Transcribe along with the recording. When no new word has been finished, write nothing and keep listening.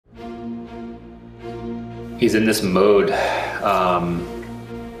He's in this mode, in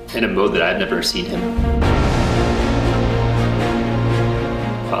a mode that I've never seen him.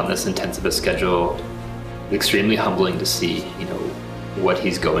 On this intensive a schedule, it's extremely humbling to see, what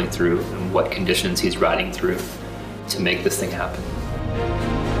he's going through and what conditions he's riding through to make this thing happen.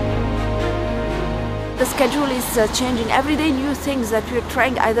 The schedule is changing every day, new things that we're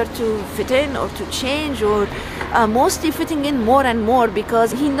trying either to fit in or to change, or mostly fitting in more and more,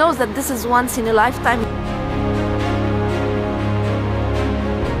 because he knows that this is once in a lifetime.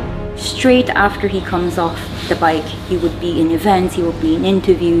 Straight after he comes off the bike, he would be in events, he would be in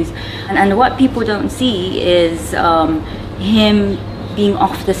interviews, and what people don't see is him being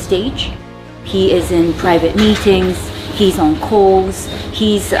off the stage. He is in private meetings, he's on calls,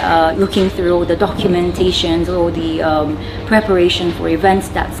 he's looking through all the documentations, all the preparation for events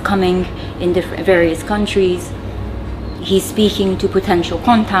that's coming in various countries. He's speaking to potential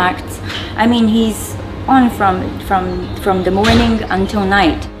contacts. I mean, he's on from the morning until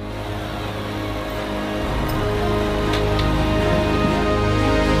night.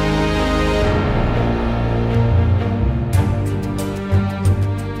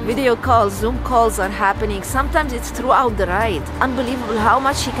 Video calls, Zoom calls are happening. Sometimes it's throughout the ride. Unbelievable how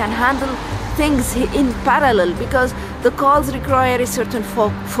much he can handle things in parallel, because the calls require a certain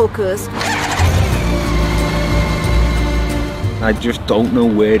focus. I just don't know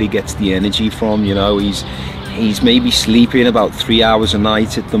where he gets the energy from, He's maybe sleeping about 3 hours a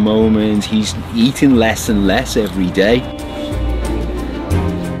night at the moment. He's eating less and less every day.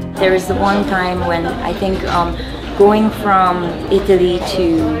 There was the one time when I think going from Italy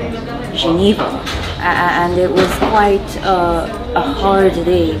to Geneva, and it was quite a hard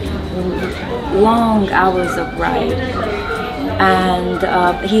day, long hours of ride, and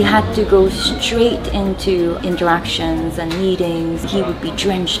he had to go straight into interactions and meetings. He would be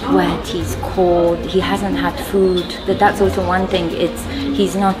drenched wet, he's cold, he hasn't had food. That's also one thing,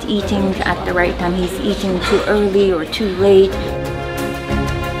 he's not eating at the right time, he's eating too early or too late.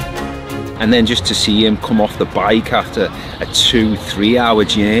 And then just to see him come off the bike after a 2-3 hour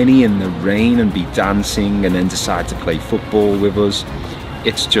journey in the rain and be dancing and then decide to play football with us,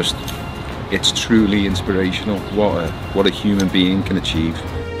 it's truly inspirational what a human being can achieve.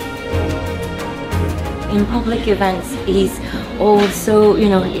 In public events, he's also,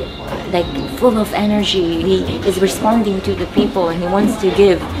 like full of energy. He is responding to the people and he wants to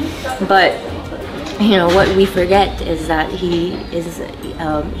give, but what we forget is that he is,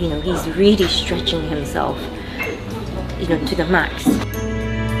 he's really stretching himself, to the max.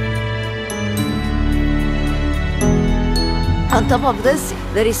 On top of this,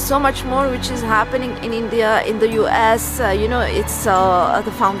 there is so much more which is happening in India, in the US. It's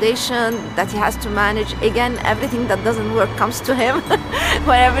the foundation that he has to manage. Again, everything that doesn't work comes to him.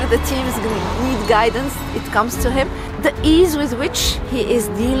 Wherever the teams need guidance, it comes to him. The ease with which he is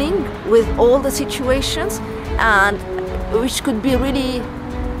dealing with all the situations, and which could be really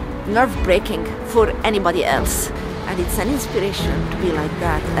nerve-breaking for anybody else. And it's an inspiration to be like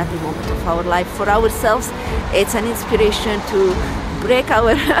that at every moment of our life. For ourselves, it's an inspiration to break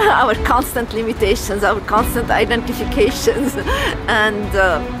our constant limitations, our constant identifications, and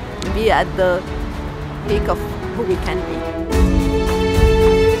be at the peak of who we can be.